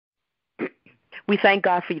We thank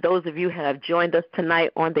God for those of you who have joined us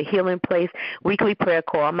tonight on the Healing Place weekly prayer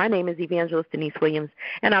call. My name is Evangelist Denise Williams,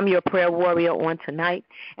 and I'm your prayer warrior on tonight.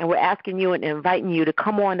 And we're asking you and inviting you to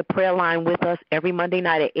come on the prayer line with us every Monday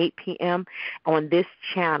night at 8 p.m. on this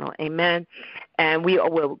channel. Amen. And we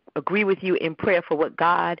will agree with you in prayer for what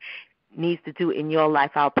God needs to do in your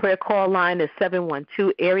life. Our prayer call line is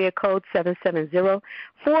 712 area code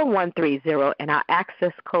 770-4130, and our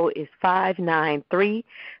access code is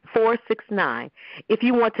 593469. If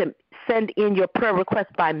you want to send in your prayer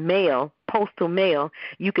request by mail, postal mail,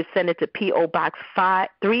 you can send it to P.O. Box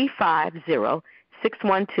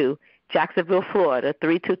 350612, Jacksonville, Florida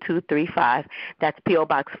 32235. That's P.O.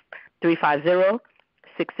 Box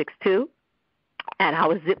 350662, and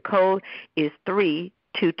our zip code is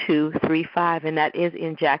 32235, and that is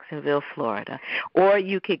in Jacksonville, Florida. Or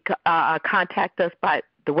you can contact us by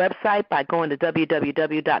the website by going to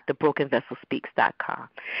www.thebrokenvesselspeaks.com.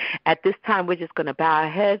 At this time, we're just going to bow our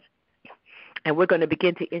heads, and we're going to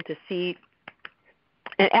begin to intercede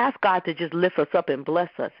and ask God to just lift us up and bless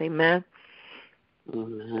us. Amen.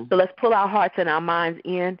 Mm-hmm. So let's pull our hearts and our minds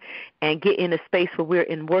in and get in a space where we're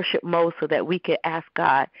in worship mode so that we can ask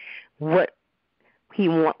God what we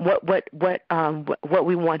want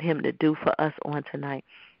him to do for us on tonight.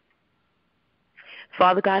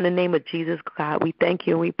 Father God, in the name of Jesus, God, we thank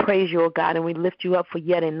you and we praise you, oh God, and we lift you up for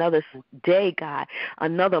yet another day, God,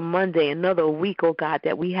 another Monday, another week, oh God,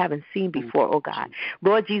 that we haven't seen before, oh God.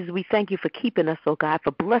 Lord Jesus, we thank you for keeping us, oh God,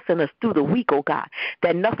 for blessing us through the week, oh God,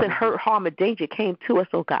 that nothing hurt, harm, or danger came to us,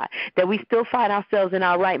 oh God, that we still find ourselves in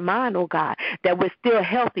our right mind, oh God, that we're still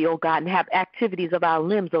healthy, oh God, and have activities of our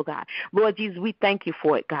limbs, oh God. Lord Jesus, we thank you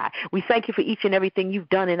for it, God. We thank you for each and everything you've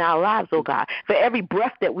done in our lives, oh God, for every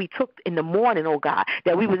breath that we took in the morning, oh God,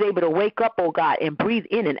 that we was able to wake up, oh God, and breathe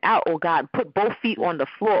in and out, oh God, and put both feet on the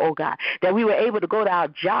floor, oh God, that we were able to go to our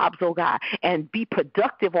jobs, oh God, and be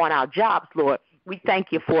productive on our jobs, Lord. We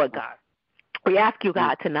thank you for it, God. We ask you,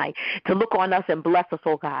 God, tonight to look on us and bless us,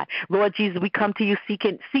 oh God. Lord Jesus, we come to you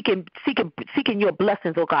seeking your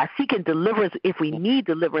blessings, oh God, seeking deliverance if we need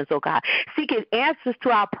deliverance, oh God, seeking answers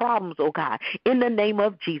to our problems, oh God, in the name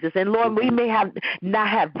of Jesus. And Lord, we may not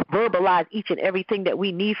have verbalized each and everything that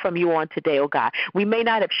we need from you on today, oh God. We may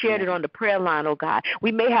not have shared it on the prayer line, oh God.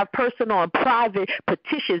 We may have personal and private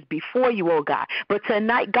petitions before you, oh God. But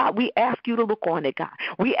tonight, God, we ask you to look on it, God.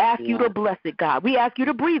 We ask you to bless it, God. We ask you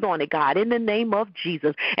to breathe on it, God, in the name of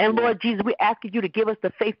Jesus. And Lord Jesus, we ask you to give us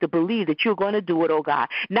the faith to believe that you're going to do it, oh God.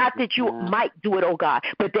 Not that you might do it, oh God,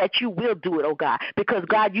 but that you will do it, oh God. Because,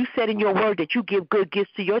 God, you said in your word that you give good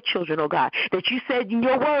gifts to your children, oh God. That you said in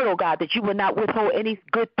your word, oh God, that you will not withhold any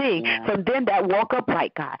good thing from them that walk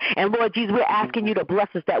upright, God. And Lord Jesus, we're asking you to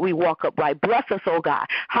bless us that we walk upright. Bless us, oh God.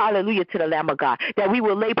 Hallelujah to the Lamb of God. That we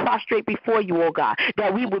will lay prostrate before you, oh God.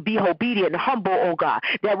 That we will be obedient and humble, oh God.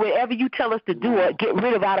 That whatever you tell us to do or get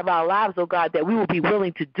rid of out of our lives, oh God, that we will be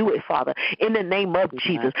willing to do it, Father, in the name of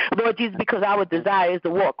Jesus. Lord Jesus, because our desire is to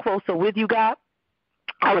walk closer with you, God.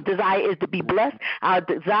 Our desire is to be blessed. Our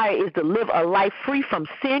desire is to live a life free from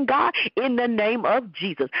sin, God, in the name of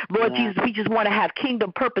Jesus. Lord Jesus, we just want to have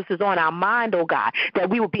kingdom purposes on our mind, oh God,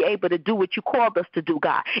 that we will be able to do what you called us to do,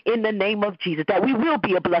 God, in the name of Jesus, that we will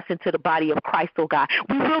be a blessing to the body of Christ, oh God.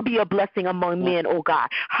 We will be a blessing among men, oh God.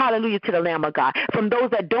 Hallelujah to the Lamb of God. From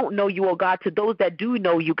those that don't know you, oh God, to those that do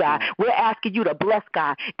know you, God, we're asking you to bless,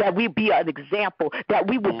 God, that we be an example, that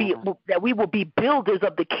we will be builders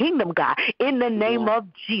of the kingdom, God, in the name of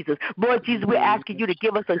Jesus. Lord Jesus, we're asking you to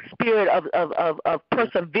give us a spirit of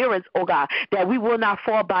perseverance, oh God, that we will not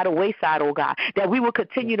fall by the wayside, oh God, that we will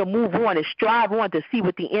continue to move on and strive on to see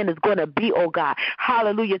what the end is going to be, oh God.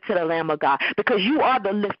 Hallelujah to the Lamb of God, because you are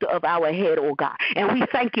the lifter of our head, oh God, and we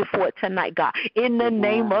thank you for it tonight, God, in the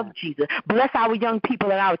name of Jesus. Bless our young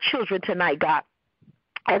people and our children tonight, God,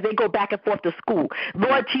 as they go back and forth to school.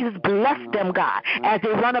 Lord Jesus, bless them, God, as they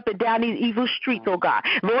run up and down these evil streets, oh God.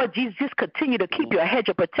 Lord Jesus, just continue to keep your hedge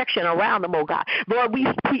of protection around them, oh God. Lord, we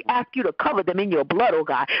ask you to cover them in your blood, oh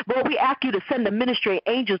God. Lord, we ask you to send the ministry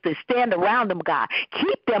angels to stand around them, God.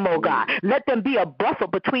 Keep them, oh God. Let them be a buffer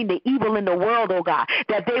between the evil and the world, oh God,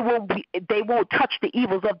 that they won't touch the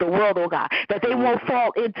evils of the world, oh God, that they won't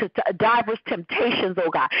fall into diverse temptations,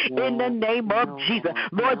 oh God, in the name of Jesus.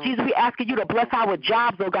 Lord Jesus, we ask you to bless our jobs,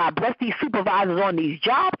 jobs, oh God. Bless these supervisors on these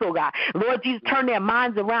jobs, oh God. Lord Jesus, turn their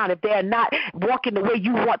minds around if they're not walking the way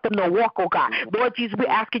you want them to walk, oh God. Lord Jesus, we're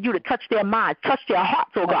asking you to touch their minds, touch their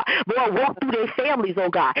hearts, oh God. Lord, walk through their families, oh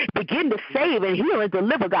God. Begin to save and heal and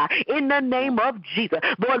deliver, God, in the name of Jesus.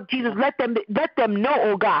 Lord Jesus, let them know,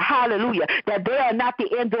 oh God, hallelujah, that they are not the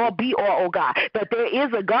end all be all, oh God, that there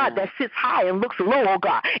is a God that sits high and looks low, oh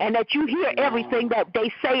God, and that you hear everything that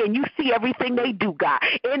they say and you see everything they do, God,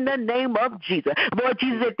 in the name of Jesus. Lord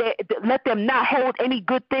Jesus, let them not hold any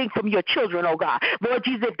good thing from your children, oh God. Lord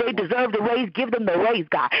Jesus, if they deserve the raise, give them the raise,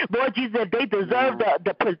 God. Lord Jesus, if they deserve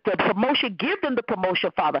the promotion, give them the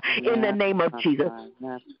promotion, Father, in the name of Jesus.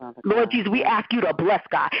 Lord Jesus, we ask you to bless,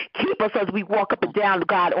 God. Keep us as we walk up and down,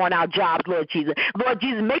 God, on our jobs, Lord Jesus. Lord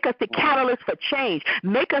Jesus, make us the catalyst for change.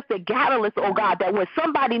 Make us the catalyst, oh God, that when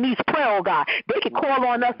somebody needs prayer, oh God, they can call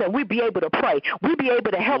on us and we be able to pray. We be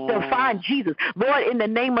able to help them find Jesus. Lord, in the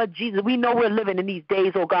name of Jesus, we know we're living in these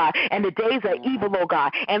days, oh God, and the days are evil, oh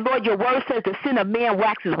God. And Lord, your word says the sin of man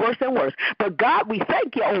waxes worse and worse. But God, we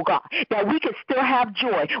thank you, oh God, that we can still have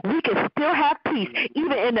joy. We can still have peace,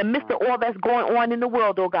 even in the midst of all that's going on in the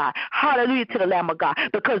world, oh God. Hallelujah to the Lamb of God.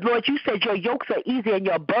 Because, Lord, you said your yokes are easy and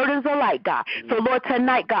your burdens are light, God. So, Lord,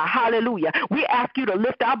 tonight, God, hallelujah, we ask you to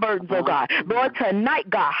lift our burdens, oh God. Lord, tonight,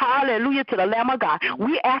 God, hallelujah to the Lamb of God,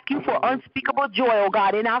 we ask you for unspeakable joy, oh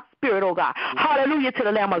God, in our spirit, oh God. Hallelujah to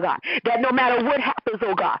the Lamb of God. That no matter what happens,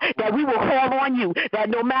 oh God, that we will call on you. That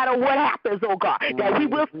no matter what happens, oh God, that we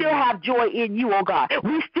will still have joy in you, oh God.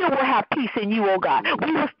 We still will have peace in you, oh God.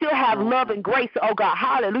 We will still have love and grace, oh God.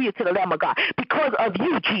 Hallelujah to the Lamb of God. Because of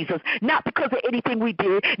you, Jesus. Not because of anything we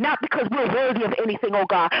did. Not because we're worthy of anything, oh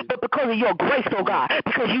God. But because of your grace, oh God.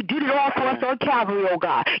 Because you did it all for us on Calvary, oh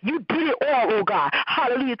God. You did it all, oh God.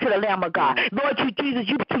 Hallelujah to the Lamb of God. Lord, you, Jesus,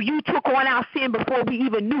 you took on our sin before we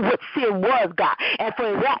even knew what sin was, God. And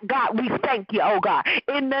for that, God, we thank you, oh God.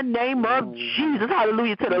 In the name of Jesus.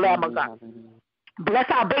 Hallelujah to the Lamb of God. Bless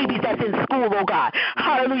our babies that's in school, oh God.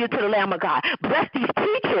 Hallelujah to the Lamb of God. Bless these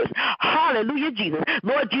teachers. Hallelujah, Jesus.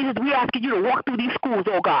 Lord Jesus, we asking you to walk through these schools,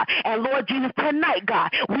 oh God. And Lord Jesus, tonight,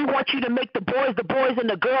 God, we want you to make the boys and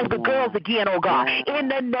the girls again, oh God. In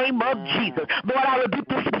the name of Jesus. Lord, I rebuke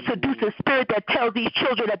this seducing spirit that tells these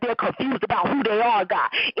children that they're confused about who they are, God.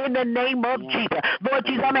 In the name of Jesus. Lord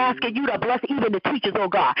Jesus, I'm asking you to bless even the teachers, oh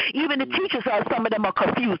God. Even the teachers, some of them are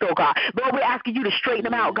confused, oh God. Lord, we're asking you to straighten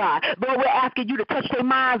them out, God. Lord, we're asking you to touch their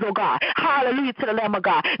minds, oh God. Hallelujah to the Lamb of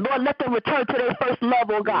God. Lord, let them return to their first love,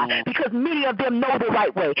 oh God, because many of them know the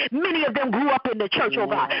right way. Many of them grew up in the church, oh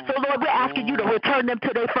God. So, Lord, we're asking you to return them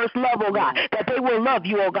to their first love, oh God, that they will love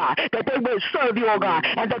you, oh God, that they will serve you, oh God,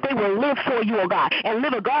 and that they will live for you, oh God, and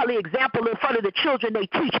live a godly example in front of the children they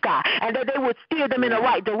teach, God, and that they will steer them in the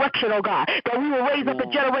right direction, oh God, that we will raise up a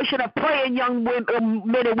generation of praying young men and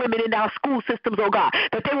women in our school systems, oh God,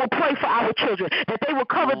 that they will pray for our children, that they will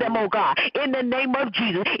cover them, oh God, in the name of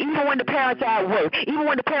Jesus, even when the parents are at work, even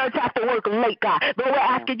when the parents have to work late, God. Lord, we're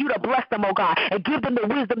asking you to bless them, oh God, and give them the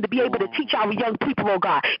wisdom to be able to teach our young people, oh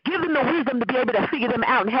God. Give them the wisdom to be able to figure them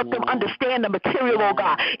out and help them understand the material, oh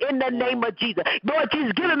God, in the name of Jesus. Lord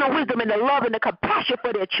Jesus, give them the wisdom and the love and the compassion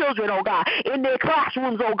for their children, oh God, in their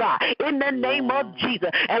classrooms, oh God, in the name of Jesus.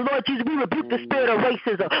 And Lord Jesus, we rebuke the spirit of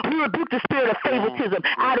racism. We rebuke the spirit of favoritism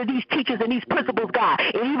out of these teachers and these principals, God,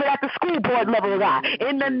 and even at the school board level, God,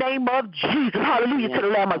 in the name of Jesus. Hallelujah to the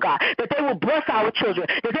Lamb of God, that they will bless our children,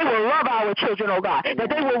 that they will love our children, oh God, that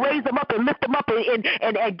they will raise them up and lift them up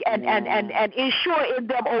and ensure in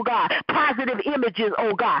them, oh God, positive images,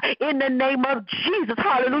 oh God, in the name of Jesus.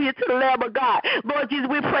 Hallelujah to the Lamb of God. Lord Jesus,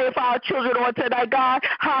 we pray for our children on tonight, God.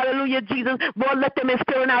 Hallelujah, Jesus. Lord, let them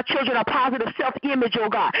instill in our children a positive self-image, oh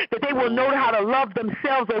God, that they will know how to love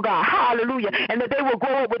themselves, oh God. Hallelujah. And that they will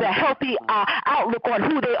grow up with a healthy outlook on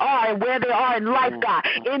who they are and where they are in life, God,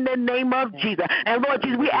 in the name of Jesus. And Lord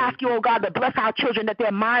Jesus, we ask you, oh God, to bless our children, that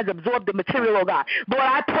their minds absorb the material, oh God. Lord,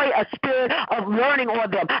 I pray a spirit of learning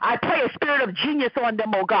on them. I pray a spirit of genius on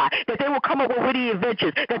them, oh God, that they will come up with witty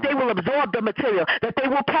inventions, that they will absorb the material, that they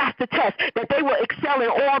will pass the test, that they will excel in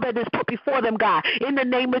all that is put before them, God, in the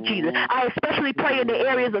name of Jesus. I especially pray in the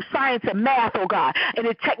areas of science and math, oh God, and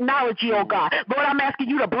in technology, oh God. Lord, I'm asking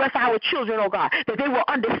you to bless our children, oh God, that they will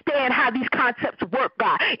understand how these concepts work,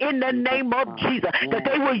 God, in the name of Jesus, that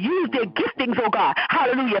they will use their giftings, oh God,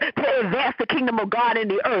 hallelujah, to advance the kingdom of God in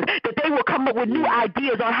the earth, that they will come up with new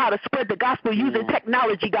ideas on how to spread the gospel using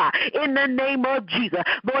technology, God, in the name of Jesus.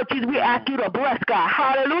 Lord Jesus, we ask you to bless, God,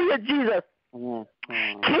 hallelujah, Jesus.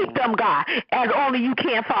 Keep them, God, as only you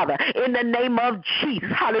can, Father, in the name of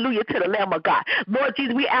Jesus. Hallelujah to the Lamb of God. Lord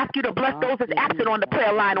Jesus, we ask you to bless those that's absent on the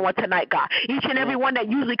prayer line on tonight, God. Each and every one that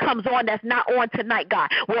usually comes on that's not on tonight, God,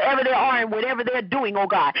 wherever they are and whatever they're doing, oh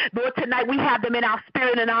God. Lord, tonight we have them in our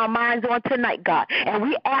spirit and our minds on tonight, God. And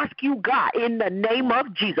we ask you, God, in the name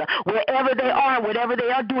of Jesus, wherever they are and whatever they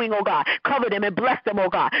are doing, oh God, cover them and bless them, oh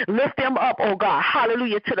God. Lift them up, oh God.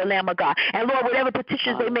 Hallelujah to the Lamb of God. And Lord, whatever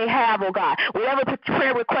petitions they may have, oh God, whatever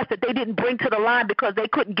prayer request that they didn't bring to the line because they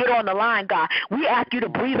couldn't get on the line, God, we ask you to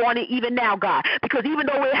breathe on it even now, God, because even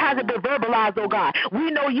though it hasn't been verbalized, oh God,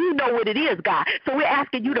 we know you know what it is, God. So we're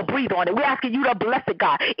asking you to breathe on it. We're asking you to bless it,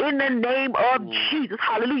 God, in the name of Jesus.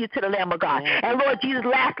 Hallelujah to the Lamb of God. And Lord Jesus,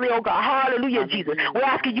 lastly, oh God, hallelujah, Jesus, we're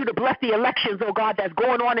asking you to bless the elections, oh God, that's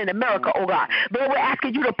going on in America, oh God. Lord, we're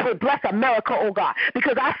asking you to bless America, oh God,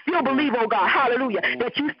 because I still believe, oh God, hallelujah,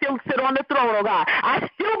 that you still sit on the throne, oh God. I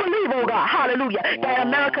still believe, oh God, hallelujah, that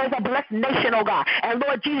America is a blessed nation, oh God. And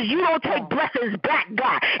Lord Jesus, you don't take blessings back,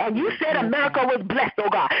 God. And you said America was blessed, oh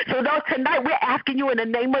God. So Lord, tonight we're asking you in the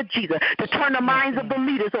name of Jesus to turn the minds of the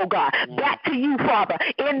leaders, oh God, back to you, Father,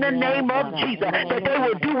 in the name of Jesus, that they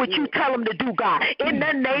will do what you tell them to do, God, in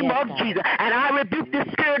the name of Jesus. And I rebuke the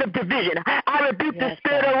spirit of division. I rebuke the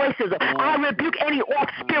spirit of racism. I rebuke any off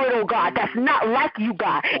spirit, oh God, that's not like you,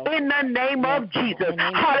 God, in the name of Jesus.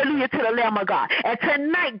 Hallelujah to the Lamb of God. And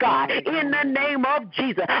tonight, God, in the name of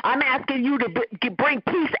Jesus, I'm asking you to bring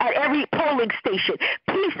peace at every polling station,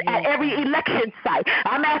 peace at every election site.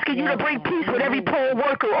 I'm asking you to bring peace with every poll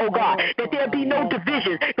worker, oh God, that there be no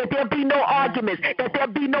divisions, that there be no arguments, that there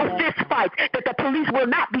be no fist fights, that the police will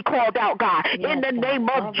not be called out, God, in the name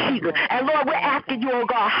of Jesus. And Lord, we're asking you, oh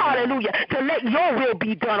God, hallelujah, to let your will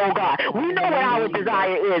be done, oh God. We know what our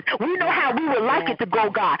desire is. We know how we would like it to go,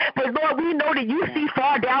 God. But Lord, we know that you see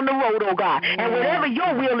far down the road, oh God. And whatever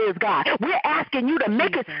your will is, God, we're asking you to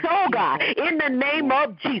make it so, God, in the name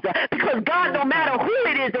of Jesus. Because God, no matter who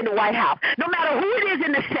it is in the White House, no matter who it is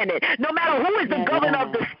in the Senate, no matter who is the governor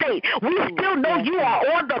of the state, we still know you are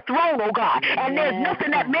on the throne, oh God. And there's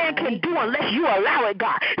nothing that man can do unless you allow it,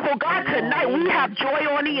 God. So God, tonight we have joy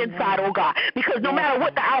on the inside, oh God. Because no matter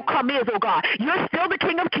what the outcome is, oh God, you're still the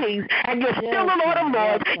King of Kings and you're still the Lord of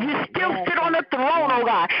Lords. You still sit on the throne, oh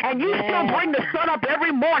God. And you still bring the sun up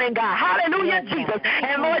every morning, God. Hallelujah, Jesus.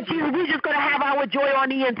 And Lord Jesus, we're just going to have our joy on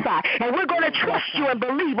the inside. And we're going to trust you and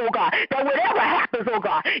believe, oh God, that whatever happens, oh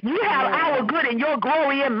God, you have our good and your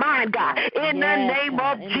glory in mind, God, in the name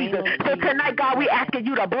of Jesus. So tonight, God, we're asking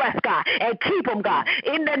you to bless, God, and keep them, God,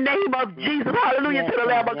 in the name of Jesus. Hallelujah to the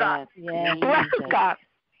Lamb of God. Bless us, God.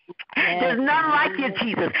 There's none like you,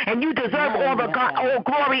 Jesus, and you deserve all the all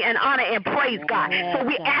glory and honor and praise, God. So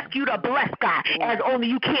we ask you to bless, God, as only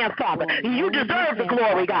you can, Father. You deserve the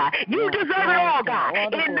glory, God. You deserve it all, God,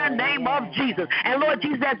 in the name of Jesus. And Lord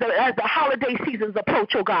Jesus, as the holiday seasons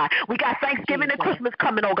approach, oh God, we got Thanksgiving and Christmas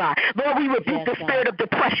coming, oh God. Lord, we rebuke the spirit of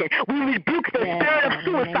depression. We rebuke the spirit of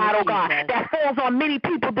suicide, oh God, that falls on many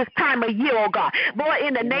people this time of year, oh God. Lord,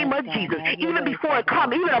 in the name of Jesus, even before it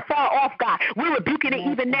comes, even afar off, God, we're rebuking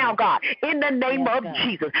it even now, God, in the name of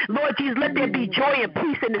Jesus. Lord Jesus, let there be joy and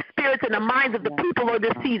peace in the spirits and the minds of the people of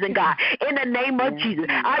this season, God, in the name of Jesus.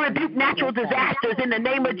 I rebuke natural disasters in the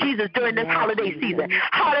name of Jesus during this holiday season.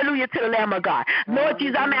 Hallelujah to the Lamb of God. Lord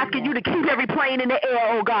Jesus, I'm asking you to keep every plane in the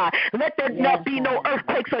air, oh God. Let there not be no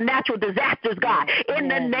earthquakes or natural disasters, God, in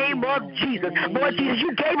the name of Jesus. Lord Jesus,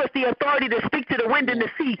 you gave us the authority to speak to the wind and the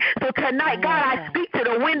sea. So tonight, God, I speak to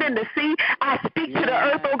the wind and the sea. I speak to the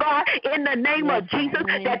earth, oh God, in the name of Jesus,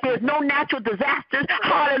 that there's no natural disasters.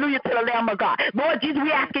 Hallelujah to the Lamb of God. Lord Jesus,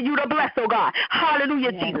 we asking you to bless, oh God.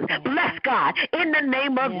 Hallelujah, Jesus. Bless, God, in the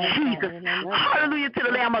name of Jesus. Hallelujah to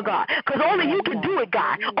the Lamb of God. Because only you can do it,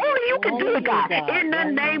 God. Only you can do it, God, in the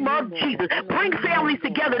name of Jesus. Bring families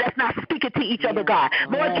together that's not speaking to each other, God.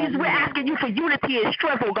 Lord Jesus, we're asking you for unity and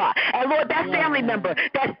strength, oh God. And Lord, that family member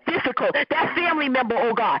that's difficult, that family member,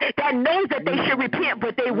 oh God, that knows that they should repent,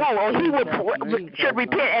 but they won't, or should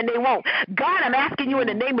repent and they won't. God, I'm asking you in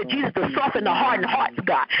the name of Jesus to soften the hardened hearts,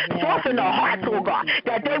 God. Soften the hearts, oh God,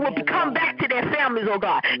 that they will come back to their families, oh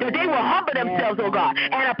God, that they will humble themselves, oh God,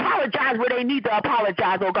 and apologize where they need to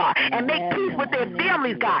apologize, oh God, and make peace with their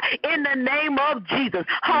families, God, in the name of Jesus.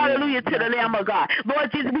 Hallelujah to the Lamb of God.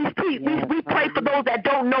 Lord Jesus, we pray for those that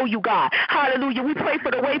don't know you, God. Hallelujah. We pray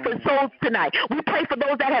for the wayward souls tonight. We pray for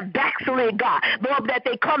those that have backslid, God. Lord, that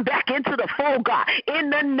they come back into the fold, God, in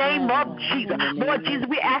the name of Jesus. Lord Jesus,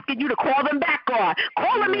 we're asking you to call them back, God.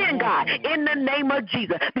 Call them in, God, in the name of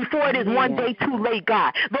Jesus, before it is one day too late,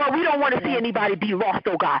 God. Lord, we don't want to see anybody be lost,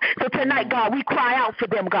 oh God. So tonight, God, we cry out for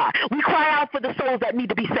them, God. We cry out for the souls that need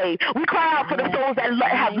to be saved. We cry out for the souls that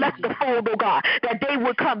have left the fold, oh God, that they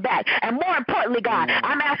would come back. And more importantly, God,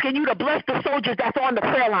 I'm asking you to bless the soldiers that's on the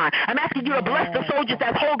prayer line. I'm asking you to bless the soldiers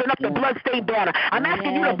that's holding up the bloodstained banner. I'm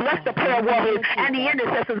asking you to bless the prayer warriors and the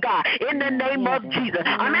intercessors, God, in the name of Jesus.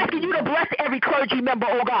 I'm asking you to bless every clergy member,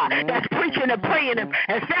 oh God, that's preaching and praying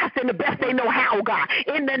and fasting the best they know how, oh God,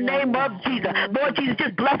 in the name of Jesus. Lord Jesus,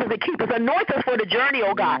 just bless us and keep us. Anoint us for the journey,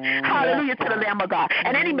 oh God. Hallelujah to the Lamb of God.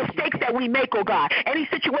 And any mistakes that we make, oh God, any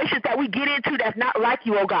situations that we get into that's not like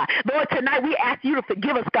you, oh God. Lord, tonight we ask you to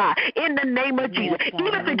forgive us, God, in the name of Jesus.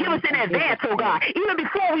 Even forgive us in advance, oh God. Even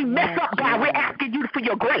before we mess up, God, we're asking you for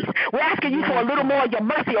your grace. We're asking you for a little more of your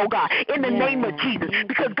mercy, oh God, in the name of Jesus.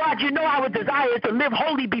 Because, God, you know our desire is to live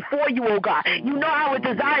holy before you, oh God. You know our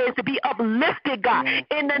desire is to be uplifted, God,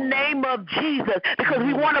 in the name of Jesus, because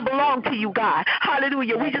we want to belong to you, God.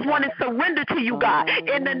 Hallelujah. We just want to surrender to you, God,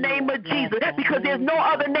 in the name of Jesus, because there's no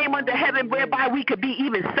other name under heaven whereby we could be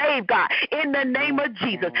even saved, God, in the name of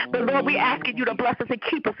Jesus. But, Lord, we're asking you to bless us and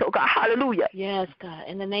keep us, oh God. Hallelujah. Yes, God,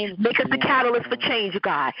 in the name of Make us the catalyst for change,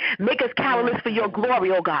 God. Make us catalyst for your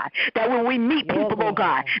glory, oh God. That when we meet people, oh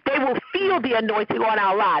God, they will feel the anointing on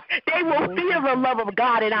our lives. They will feel the love of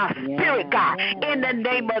God in our spirit, God, in the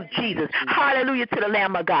name of Jesus. Hallelujah to the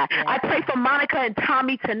Lamb of God. I pray for Monica and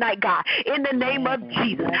Tommy tonight, God, in the name of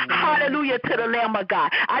Jesus. Hallelujah to the Lamb of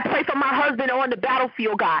God. I pray for my husband on the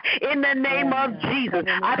battlefield, God, in the name of Jesus.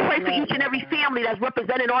 I pray for each and every family that's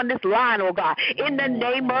represented on this line, oh God, in the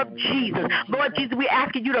name of Jesus. Lord Jesus, we're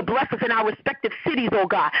asking you to bless us in our respective cities, oh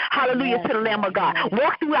God. Hallelujah to the Lamb of God.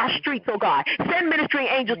 Walk through our streets, oh God. Send ministering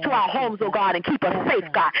angels to our homes, oh God, and keep us safe,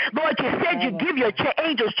 God. Lord, you said you give your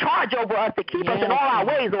angels charge over us to keep us in all our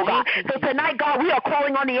ways, oh God. So tonight, God, we are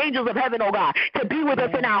calling on the angels of heaven, oh God, to be with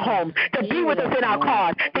us in our homes, to be with us in our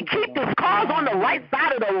cars, to keep these cars on the right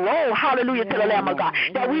side of the road. Hallelujah to the Lamb of God.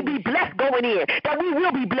 That we be blessed going in, that we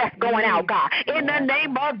will be blessed going out, God. In the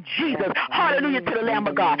name of Jesus. Hallelujah to the Lamb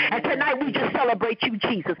of God. And tonight we just celebrate you,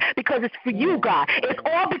 Jesus, because it's for you, God. It's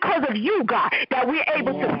all because of you, God, that we're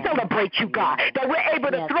able to celebrate you, God, that we're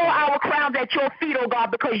able to throw our crowns at your feet, oh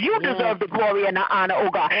God, because you deserve the glory and the honor, oh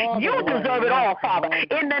God. You deserve it all, Father,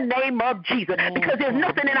 in the name of Jesus, because there's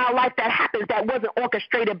nothing in our life that happens that wasn't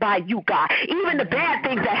orchestrated by you, God. Even the bad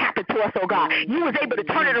things that happened to us, oh God, you was able to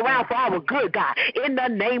turn it around for our good, God, in the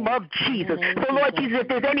name of Jesus. So, Lord Jesus, if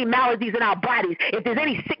there's any maladies in our bodies, if there's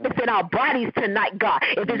any sickness in our bodies tonight, God,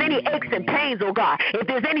 if there's any aches and pains, oh God, if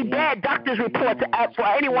there's any bad doctor's reports for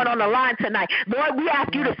anyone on the line tonight, Lord, we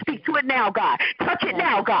ask you to speak to it now, God. Touch it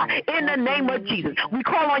now, God, in the name of Jesus. We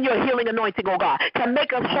call on your healing anointing, oh God, to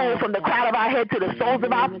make us whole from the crown of our head to the soles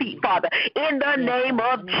of our feet, Father, in the name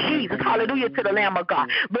of Jesus. Hallelujah to the Lamb of God.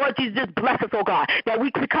 Lord Jesus, just bless us, oh God, that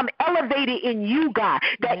we become elevated in you, God,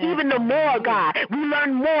 that even the more, God, we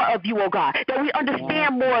learn more of you, oh God, that we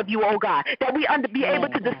understand more of you, oh God, that we be able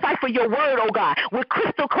to decipher your word, oh God, with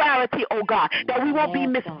crystal clarity, oh God, that we won't be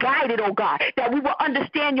misguided, oh God, that we will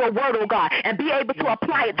understand your word, oh God, and be able to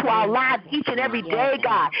apply it to our lives each and every day,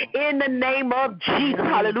 God, in the name of Jesus.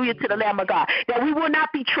 Hallelujah to the Lamb of God, that we will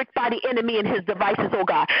not be tricked by the enemy and his devices, oh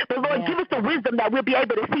God, but Lord, give us the wisdom that we'll be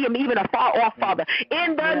able to see him even afar off, Father,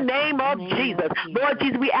 in the name of Jesus. Lord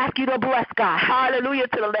Jesus, we ask you to bless, God. Hallelujah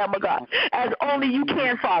to the Lamb of God, as only you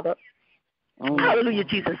can, Father. Hallelujah,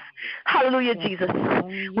 Jesus. Hallelujah, Jesus.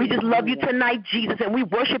 We just love you tonight, Jesus, and we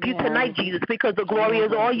worship you tonight, Jesus, because the glory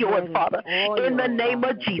is all yours, Father. In the name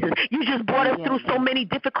of Jesus. You just brought us through so many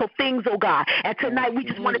difficult things, oh God, and tonight we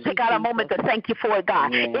just want to take out a moment to thank you for it,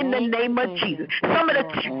 God. In the name of Jesus. Some of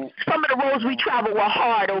the roads we traveled were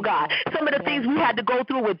hard, oh God. Some of the things we had to go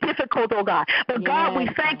through were difficult, oh God. But God, we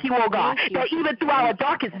thank you, oh God, that even through our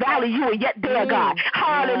darkest valley, you were yet there, God.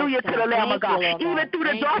 Hallelujah to the Lamb of God. Even through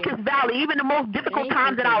the darkest valley, even the most difficult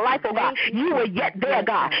times in our life, oh God, you were yet there,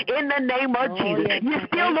 God, in the name of Jesus. You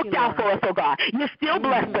still looked out for us, oh God. You still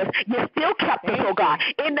blessed us. You still kept us, oh God,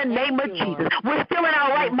 in the name of Jesus. We're still in our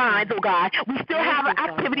right minds, oh God. We still have an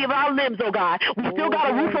activity of our limbs, oh God. We still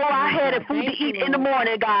got a roof over our head and food to eat in the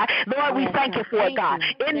morning, God. Lord, we thank you for it, God,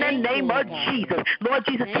 in the name of Jesus. Lord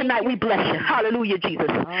Jesus, tonight we bless you. Hallelujah,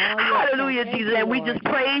 Jesus. Hallelujah, Jesus. And we just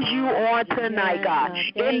praise you on tonight, God,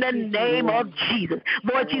 in the name of Jesus.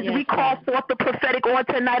 Lord Jesus, we call forth forth the prophetic on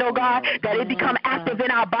tonight, oh God, that it become active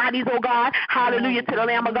in our bodies, oh God. Hallelujah to the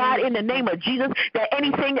Lamb of God, in the name of Jesus, that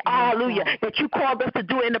anything, hallelujah, that you called us to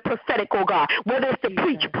do in the prophetic, oh God, whether it's to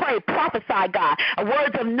preach, pray, prophesy, God,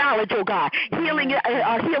 words of knowledge, oh God, healing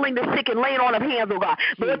the sick and laying on of hands, oh God.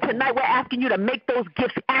 Lord, tonight we're asking you to make those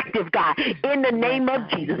gifts active, God, in the name of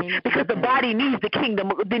Jesus, because the body needs the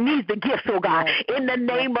kingdom, it needs the gifts, oh God, in the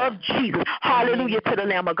name of Jesus. Hallelujah to the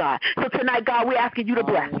Lamb of God. So tonight, God, we're asking you to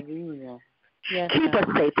bless. Yes, keep us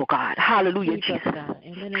safe, oh God. Hallelujah, keep Jesus.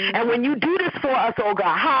 And when you do this for us, oh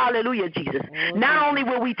God, hallelujah, Jesus. Not only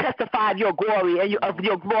will we testify of your glory and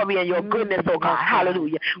your goodness, oh God,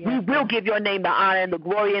 hallelujah. We will give your name the honor and the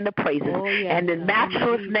glory and the praises. And in the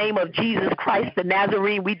matchless name of Jesus Christ, the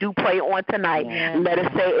Nazarene, we do pray on tonight. Let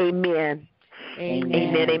us say amen.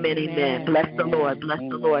 Amen, amen, amen. Bless the Lord, bless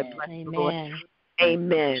the Lord, bless the Lord.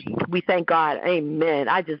 Amen. We thank God. Amen.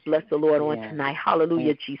 I just bless the Lord on tonight.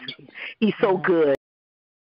 Hallelujah, Jesus. He's so good.